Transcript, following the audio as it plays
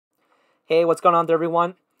Hey, what's going on there,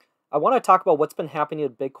 everyone? I want to talk about what's been happening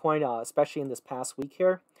with Bitcoin, especially in this past week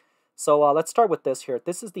here. So let's start with this here.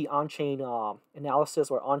 This is the on-chain analysis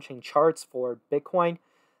or on-chain charts for Bitcoin.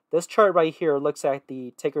 This chart right here looks at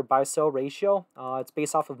the taker buy-sell ratio. It's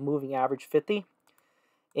based off of moving average 50,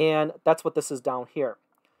 and that's what this is down here.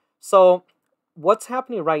 So what's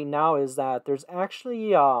happening right now is that there's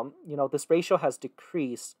actually, this ratio has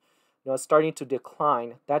decreased. It's starting to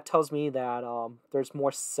decline. That tells me that there's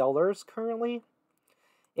more sellers currently.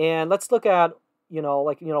 And let's look at,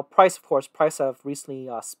 price, of course. Price have recently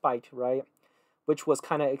spiked, right? Which was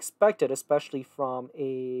kind of expected, especially from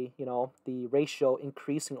the ratio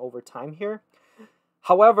increasing over time here.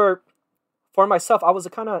 However, for myself, I was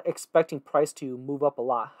kind of expecting price to move up a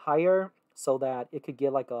lot higher so that it could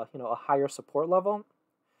get like a higher support level.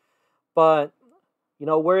 But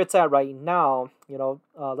where it's at right now,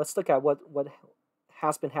 let's look at what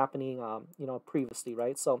has been happening previously,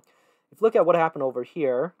 right? So if you look at what happened over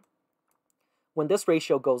here, when this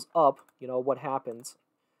ratio goes up, what happens?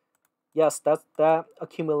 Yes, that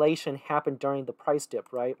accumulation happened during the price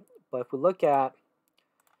dip, right? But if we look at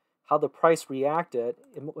how the price reacted,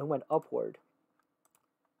 it went upward.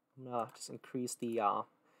 I'm gonna just increase the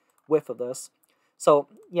width of this. So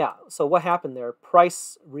yeah, so what happened there?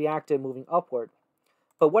 Price reacted moving upward.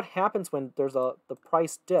 But what happens when there's the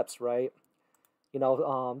price dips, right?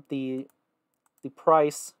 The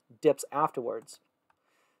price dips afterwards.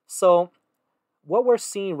 So what we're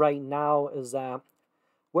seeing right now is that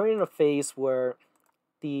we're in a phase where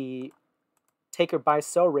the taker buy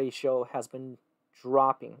sell ratio has been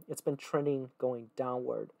dropping. It's been trending going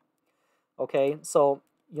downward. Okay, so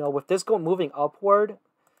with this moving upward,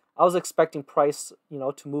 I was expecting price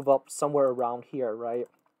to move up somewhere around here, right?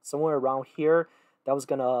 Somewhere around here. That was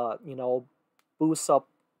gonna, boost up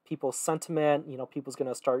people's sentiment. People's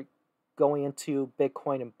gonna start going into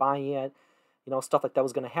Bitcoin and buying it. Stuff like that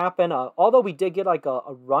was gonna happen. Although we did get like a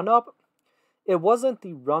run up, it wasn't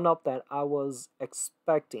the run up that I was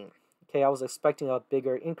expecting. Okay, I was expecting a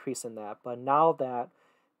bigger increase in that. But now that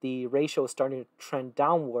the ratio is starting to trend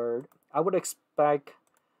downward, I would expect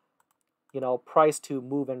price to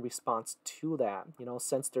move in response to that.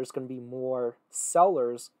 Since there's going to be more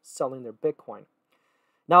sellers selling their Bitcoin.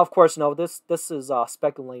 Now, of course, no, this is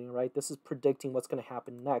speculating, right? This is predicting what's going to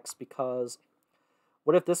happen next, because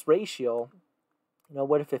what if this ratio,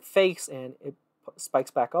 what if it fakes and it spikes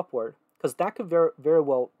back upward? Because that could very, very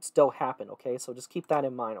well still happen, okay? So just keep that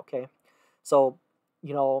in mind, okay? So,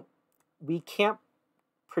 we can't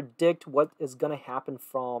predict what is going to happen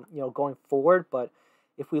from, going forward, but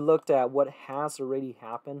if we looked at what has already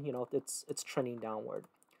happened, it's trending downward.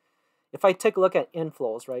 If I take a look at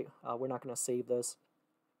inflows, right, we're not going to save this.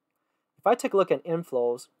 If I take a look at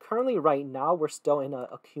inflows, currently right now we're still in an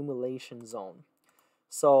accumulation zone.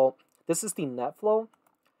 So this is the net flow,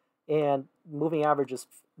 and moving average is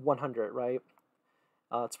 100, right?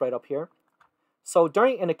 It's right up here. So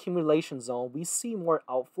during an accumulation zone, we see more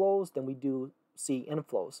outflows than we do see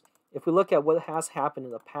inflows. If we look at what has happened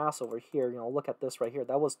in the past over here, look at this right here.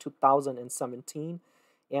 That was 2017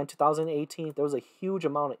 and 2018. There was a huge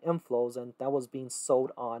amount of inflows, and that was being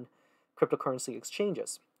sold on cryptocurrency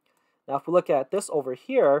exchanges. Now, if we look at this over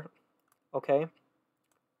here, okay,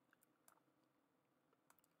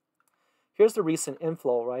 here's the recent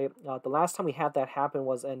inflow, right? The last time we had that happen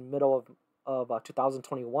was in middle of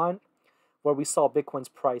 2021, where we saw Bitcoin's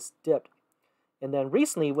price dip. And then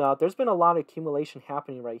recently, well, there's been a lot of accumulation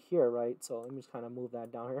happening right here, right? So let me just kind of move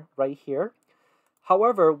that down here, right here.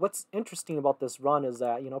 However, what's interesting about this run is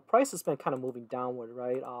that, price has been kind of moving downward,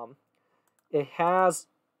 right? It has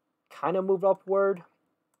kind of moved upward.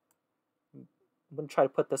 I'm going to try to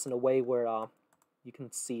put this in a way where you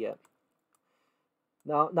can see it.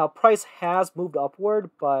 Now price has moved upward,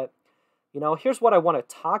 but here's what I want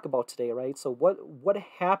to talk about today, right? So what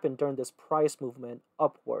happened during this price movement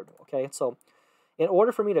upward? Okay, so in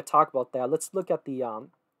order for me to talk about that, let's look at the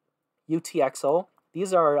UTXO.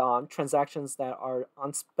 These are transactions that are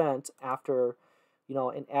unspent after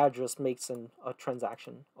an address makes a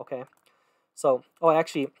transaction. Okay, so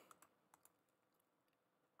actually,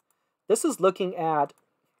 this is looking at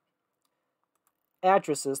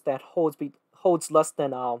addresses that holds less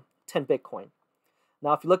than 10 Bitcoin.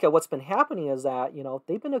 Now, if you look at what's been happening is that,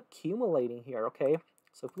 they've been accumulating here, okay?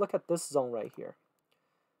 So if you look at this zone right here,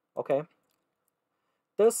 okay?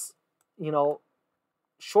 This,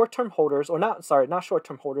 short-term holders, or not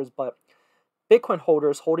short-term holders, but Bitcoin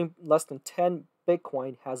holders holding less than 10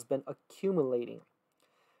 Bitcoin has been accumulating.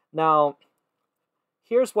 Now,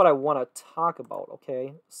 here's what I want to talk about,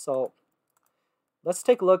 okay? So let's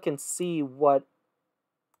take a look and see what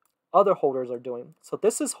other holders are doing. So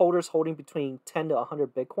this is holders holding between 10 to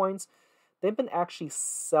 100 Bitcoins. They've been actually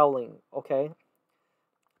selling, okay?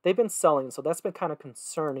 They've been selling, so that's been kind of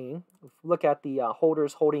concerning. If you look at the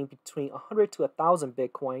holders holding between 100 to 1,000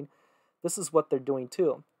 Bitcoin, this is what they're doing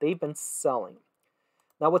too. They've been selling.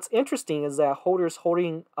 Now, what's interesting is that holders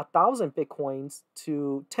holding 1,000 Bitcoins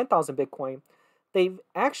to 10,000 Bitcoin, they've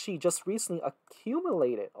actually just recently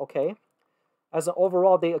accumulated, okay? As an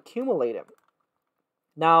overall, they accumulated.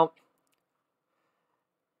 Now,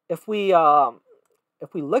 if we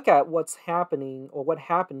look at what's happening, or what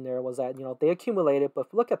happened there was that, they accumulated, but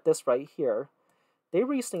if you look at this right here, they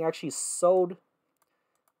recently actually sold,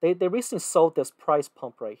 they recently sold this price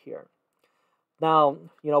pump right here. Now,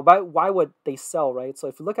 why would they sell, right? So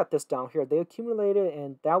if you look at this down here, they accumulated,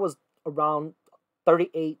 and that was around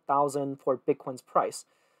 38,000 for Bitcoin's price.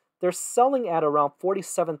 They're selling at around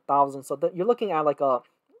 47,000, so that you're looking at like a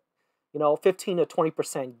 15 to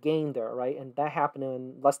 20% gain there, right? And that happened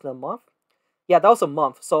in less than a month. Yeah, that was a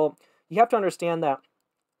month. So you have to understand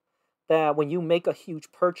that when you make a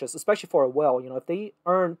huge purchase, especially for a whale, if they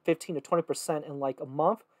earn 15 to 20% in like a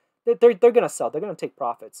month, they're gonna sell. They're gonna take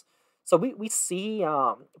profits. So we see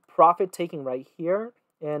profit taking right here,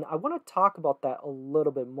 and I want to talk about that a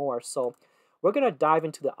little bit more. So we're gonna dive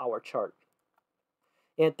into the hour chart,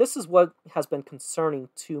 and this is what has been concerning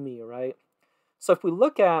to me, right? So if we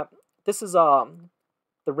look at, this is the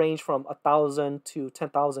range from 1,000 to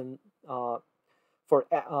 10,000 for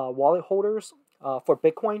wallet holders for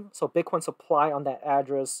Bitcoin. So Bitcoin supply on that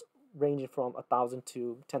address ranging from 1,000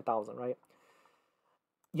 to 10,000, right?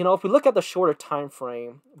 If we look at the shorter time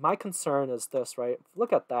frame, my concern is this, right?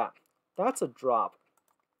 Look at that. That's a drop,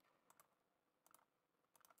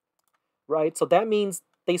 right? So that means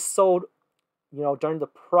they sold, during the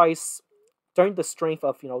strength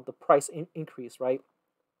of, the price increase, right?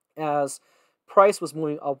 As price was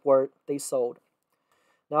moving upward, they sold.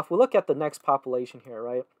 Now, if we look at the next population here,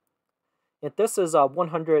 right? And this is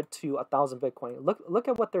 100 to 1,000 Bitcoin. Look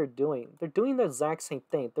at what they're doing. They're doing the exact same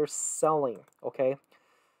thing. They're selling, okay?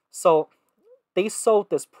 So they sold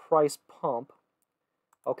this price pump,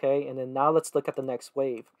 okay? And then now let's look at the next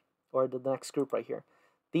wave, or the next group right here.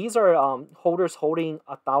 These are holders holding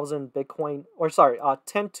 1,000 Bitcoin, or sorry,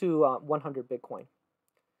 10 to 100 Bitcoin.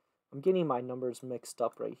 I'm getting my numbers mixed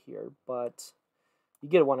up right here, but you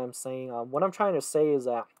get what I'm saying. What I'm trying to say is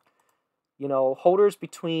that, holders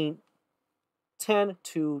between 10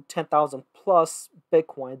 to 10,000 plus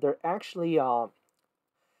Bitcoin,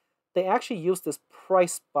 they actually use this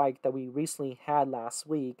price spike that we recently had last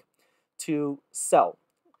week to sell.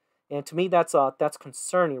 And to me, that's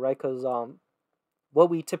concerning, right? Because what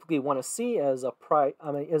we typically want to see is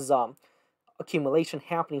accumulation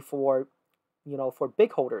happening for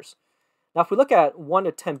big holders. Now, if we look at 1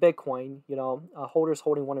 to 10 Bitcoin, holders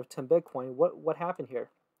holding 1 to 10 Bitcoin, what happened here?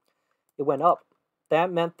 It went up. That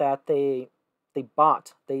meant that they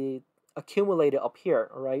accumulated up here,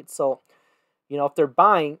 all right? So, if they're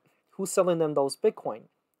buying, who's selling them those Bitcoin?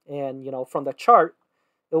 And, from the chart,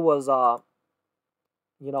 it was,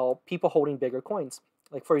 people holding bigger coins.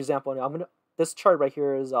 Like, for example, this chart right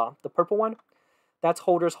here is the purple one. That's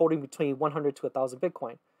holders holding between 100 to 1,000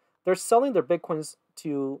 Bitcoin. They're selling their Bitcoins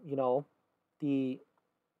to, the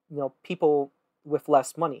people with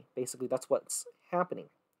less money. Basically, that's what's happening.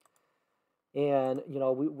 And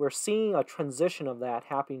we're seeing a transition of that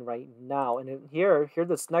happening right now. And here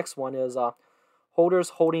this next one is holders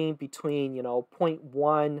holding between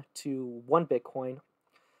 0.1 to 1 Bitcoin.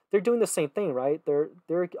 They're doing the same thing, right? They're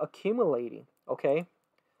accumulating. Okay.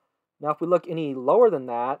 Now, if we look any lower than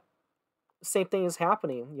that, same thing is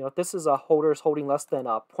happening. This is holders holding less than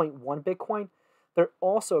 0.1 Bitcoin. They're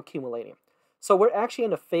also accumulating. So we're actually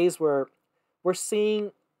in a phase where we're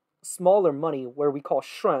seeing smaller money, where we call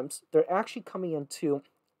shrimps. They're actually coming into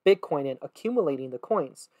Bitcoin and accumulating the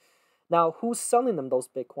coins. Now, who's selling them those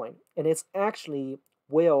Bitcoin? And it's actually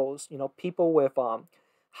whales, people with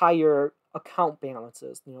higher account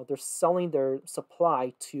balances. They're selling their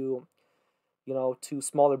supply to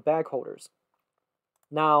smaller bag holders.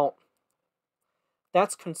 Now,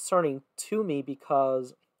 that's concerning to me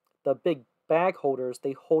because the big bag holders,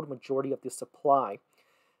 they hold majority of the supply.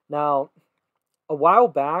 Now, a while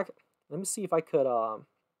back, let me see if I could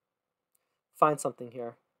find something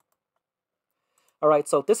here. All right,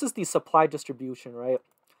 so this is the supply distribution, right?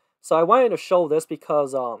 So I wanted to show this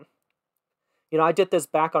because I did this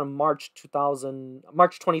back on March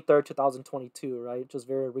 23rd, 2022, right? Just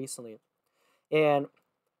very recently. And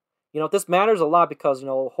this matters a lot because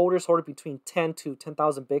holders holding between 10 to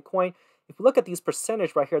 10,000 Bitcoin. If you look at these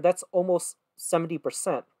percentage right here, that's almost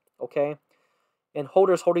 70%, okay? and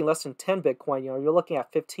holders holding less than 10 Bitcoin, you're looking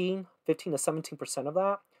at 15 to 17% of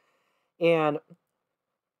that. And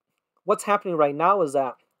what's happening right now is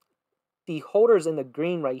that the holders in the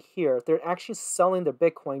green right here, they're actually selling their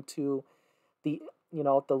Bitcoin to the,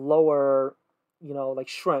 the lower, like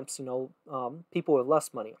shrimps, people with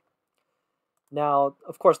less money. Now,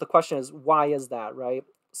 of course, the question is, why is that, right?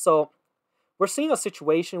 So we're seeing a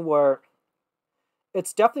situation where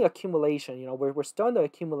it's definitely accumulation. We're still in the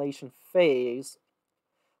accumulation phase,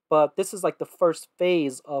 but this is like the first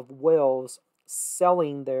phase of whales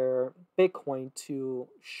selling their Bitcoin to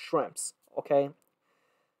shrimps, okay?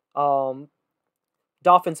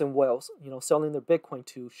 Dolphins and whales, selling their Bitcoin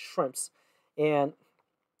to shrimps. And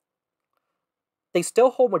they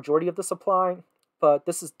still hold majority of the supply, but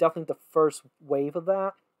this is definitely the first wave of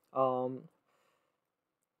that.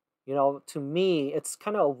 To me, it's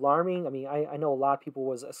kind of alarming. I mean, I know a lot of people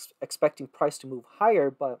was expecting price to move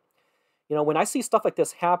higher, but when I see stuff like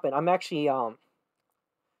this happen, I'm actually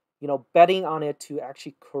betting on it to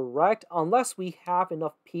actually correct, unless we have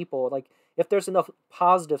enough people, like if there's enough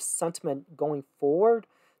positive sentiment going forward,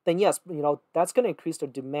 then yes, that's going to increase the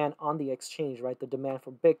demand on the exchange, right? The demand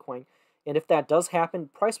for Bitcoin. And if that does happen,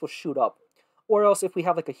 price will shoot up. Or else if we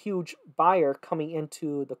have like a huge buyer coming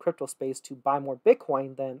into the crypto space to buy more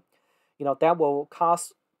Bitcoin, then that will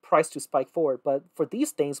cause price to spike forward. But for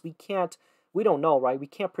these things, we don't know, right? We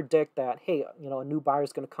can't predict that, hey, a new buyer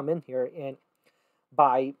is going to come in here and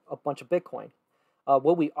buy a bunch of Bitcoin.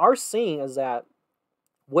 What we are seeing is that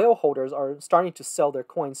whale holders are starting to sell their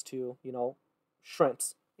coins to,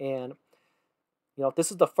 shrimps. And,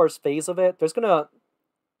 this is the first phase of it. There's going to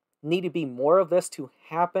need to be more of this to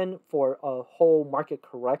happen for a whole market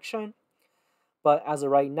correction. But as of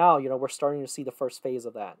right now, we're starting to see the first phase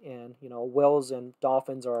of that. And, whales and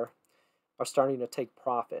dolphins are starting to take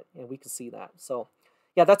profit, and we can see that. So,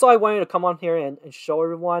 yeah, that's all I wanted to come on here and show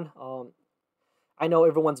everyone. I know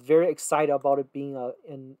everyone's very excited about it being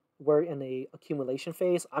we're in a accumulation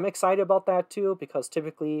phase. I'm excited about that too, because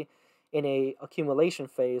typically in a accumulation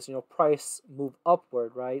phase, price move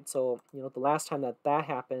upward, right? So, the last time that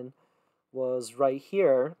happened was right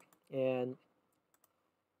here, and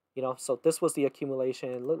so this was the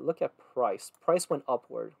accumulation. Look at price. Price went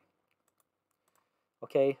upward.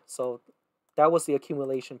 Okay, so that was the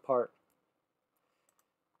accumulation part.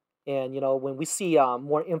 And when we see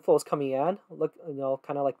more inflows coming in, look,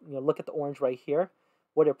 kind of like look at the orange right here.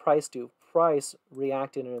 What did price do? Price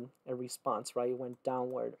reacted in response, right? It went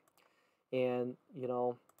downward, and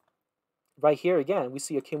right here again we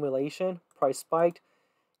see accumulation. Price spiked,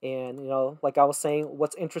 and like I was saying,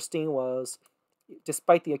 what's interesting was,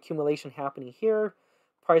 despite the accumulation happening here,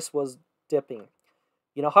 price was dipping.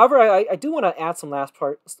 However, I do want to add some last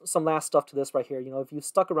stuff to this right here. If you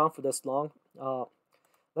stuck around for this long,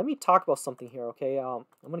 let me talk about something here, okay? I'm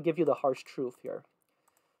going to give you the harsh truth here.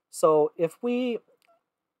 So if I'm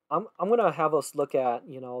going to have us look at,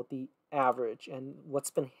 the average and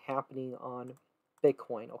what's been happening on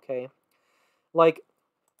Bitcoin, okay? Like,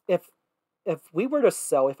 if we were to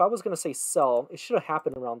sell, if I was going to say sell, it should have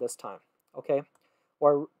happened around this time, okay?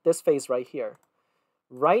 Or this phase right here.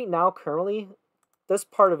 Right now, currently, this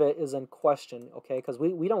part of it is in question, okay? Because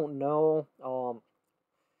we don't know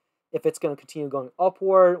if it's going to continue going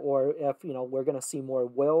upward, or if we're going to see more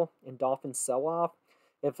whale and dolphin sell off.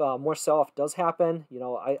 If more sell off does happen,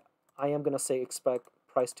 I am going to say expect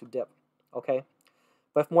price to dip, okay?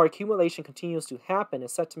 But if more accumulation continues to happen and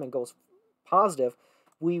sentiment goes positive,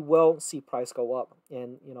 we will see price go up,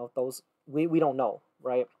 and those we don't know,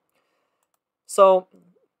 right? So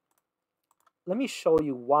let me show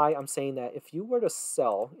you why I'm saying that if you were to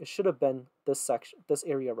sell, it should have been this section, this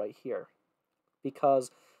area right here,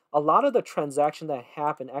 because a lot of the transaction that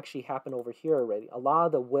actually happened over here already. A lot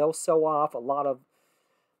of the whale sell off,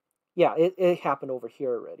 it happened over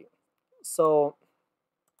here already. So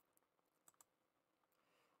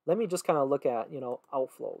let me just kind of look at,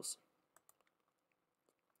 outflows.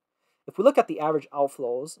 If we look at the average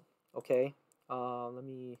outflows, okay, let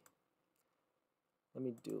me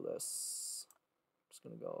do this. I'm just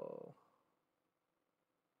gonna go.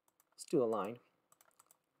 Let's do a line.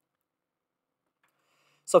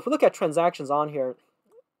 So if we look at transactions on here,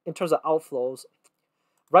 in terms of outflows,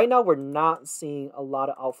 right now we're not seeing a lot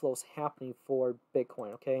of outflows happening for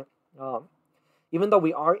Bitcoin, okay? Even though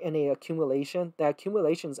we are in a accumulation, that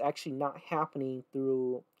accumulation is actually not happening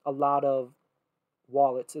through a lot of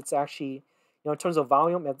wallets. It's actually, in terms of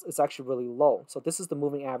volume, it's actually really low. So this is the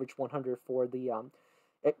moving average 100 for the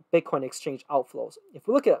Bitcoin exchange outflows. If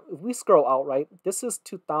we scroll out, right, this is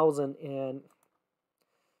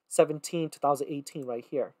 2017, 2018 right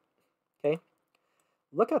here, okay?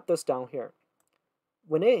 Look at this down here.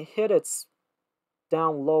 when it hit its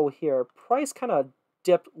down low here, price kind of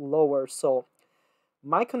dipped lower. So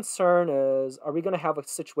my concern is, are we going to have a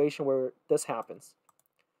situation where this happens,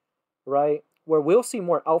 right? Where we'll see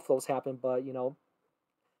more outflows happen, but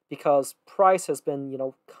because price has been,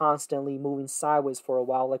 constantly moving sideways for a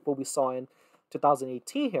while, like what we saw in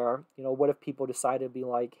 2018 here, what if people decided to be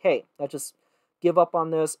like, hey, let's just give up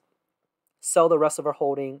on this, sell the rest of our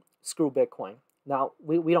holding, screw Bitcoin. Now,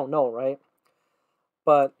 we don't know, right?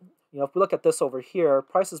 But, if we look at this over here,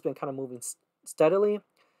 price has been kind of moving steadily.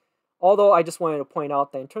 Although I just wanted to point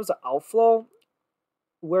out that in terms of outflow,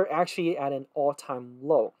 we're actually at an all-time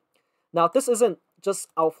low. Now, this isn't just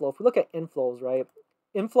outflow. If we look at inflows, right?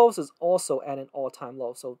 Inflows is also at an all-time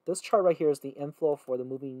low. So this chart right here is the inflow for the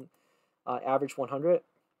moving average 100.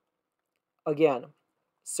 Again,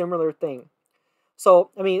 similar thing. So,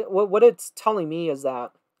 I mean, what it's telling me is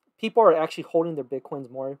that people are actually holding their Bitcoins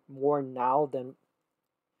more now than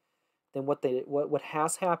what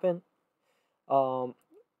has happened.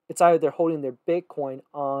 It's either they're holding their Bitcoin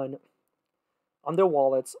on their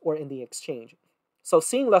wallets or in the exchange. So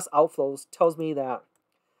seeing less outflows tells me that,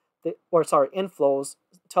 inflows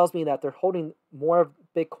tells me that they're holding more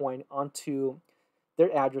Bitcoin onto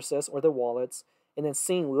their addresses or their wallets, and then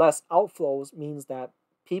seeing less outflows means that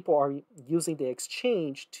people are using the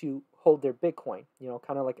exchange to hold their Bitcoin,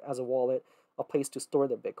 kind of like as a wallet, a place to store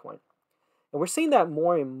their Bitcoin. And we're seeing that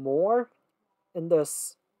more and more in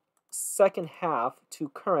this second half to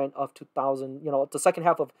current of 2000, the second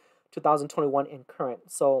half of 2021 and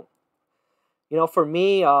current. So, for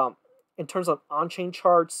me, in terms of on-chain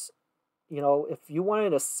charts, if you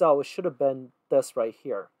wanted to sell, it should have been this right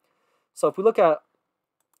here. So if we look at,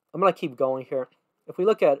 I'm going to keep going here. If we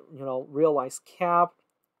look at, realized cap,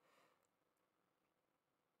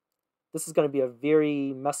 this is going to be a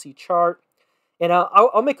very messy chart. And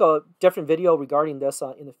I'll make a different video regarding this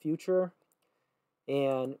in the future.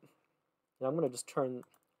 And I'm going to just turn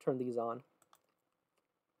these on.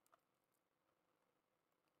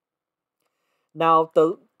 Now,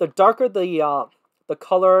 the darker the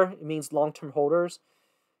color, it means long-term holders.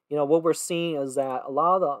 What we're seeing is that a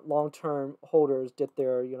lot of the long-term holders did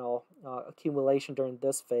their, accumulation during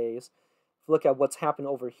this phase. If you look at what's happened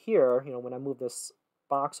over here, when I move this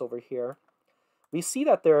box over here, we see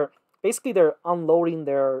that they're unloading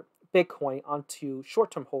their Bitcoin onto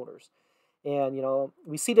short-term holders. And,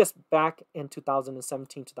 we see this back in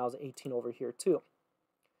 2017, 2018 over here too.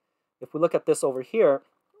 If we look at this over here,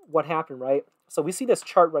 what happened, right? So we see this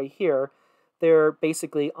chart right here. They're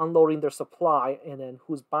basically unloading their supply, and then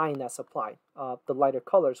who's buying that supply? The lighter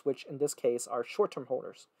colors, which in this case are short-term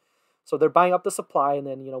holders. So they're buying up the supply, and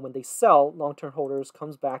then, when they sell, long-term holders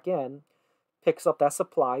comes back in, picks up that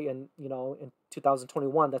supply, and, in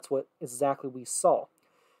 2021, that's what exactly we saw.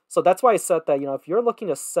 So that's why I said that, if you're looking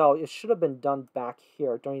to sell, it should have been done back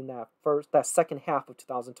here during that second half of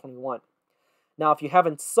 2021. Now, if you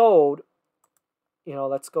haven't sold,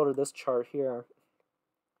 let's go to this chart here.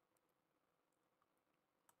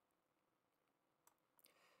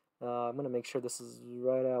 I'm going to make sure this is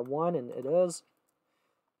right at 1, and it is.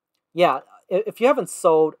 Yeah, if you haven't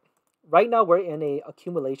sold, right now we're in a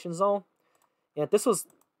accumulation zone. And this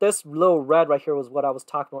little red right here was what I was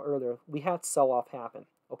talking about earlier. We had sell-off happen,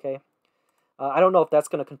 okay? I don't know if that's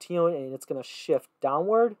going to continue and it's going to shift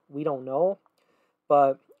downward. We don't know.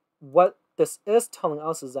 But what this is telling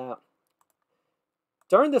us is that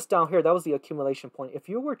during this down here, that was the accumulation point. If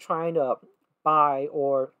you were trying to buy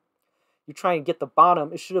or you try and get the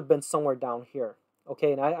bottom, it should have been somewhere down here.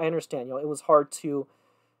 Okay, and I understand, it was hard to,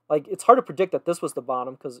 it's hard to predict that this was the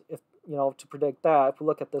bottom, because if, to predict that, if we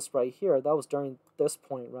look at this right here, that was during this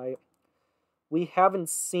point, right? We haven't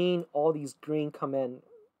seen all these green come in,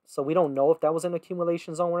 so we don't know if that was an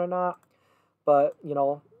accumulation zone or not, but,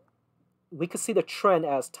 we could see the trend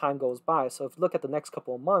as time goes by. So if you look at the next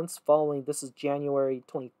couple of months, following, this is January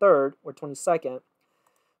 23rd or 22nd,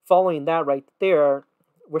 following that right there,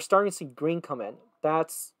 we're starting to see green come in.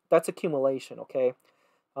 That's accumulation, okay?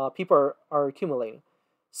 People are accumulating.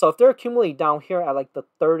 So if they're accumulating down here at the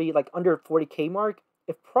 30, under 40K mark,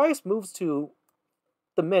 if price moves to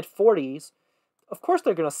the mid 40s, of course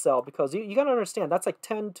they're gonna sell, because you gotta understand that's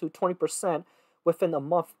 10 to 20% within a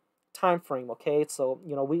month time frame, okay? So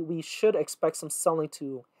we should expect some selling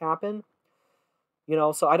to happen.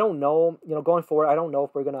 So I don't know, going forward, I don't know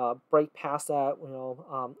if we're going to break past that.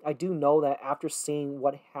 I do know that after seeing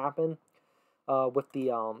what happened with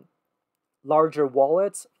the larger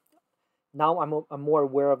wallets, now I'm more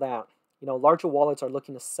aware of that. Larger wallets are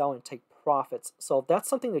looking to sell and take profits. So that's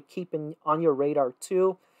something to keep on your radar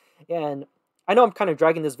too. And I know I'm kind of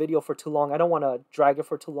dragging this video for too long. I don't want to drag it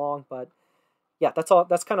for too long, but yeah, that's all.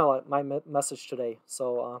 That's kind of like my message today.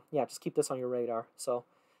 So yeah, just keep this on your radar. So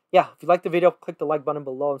yeah, if you like the video, click the like button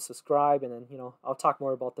below and subscribe, and then I'll talk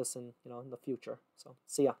more about this in in the future. So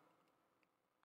see ya.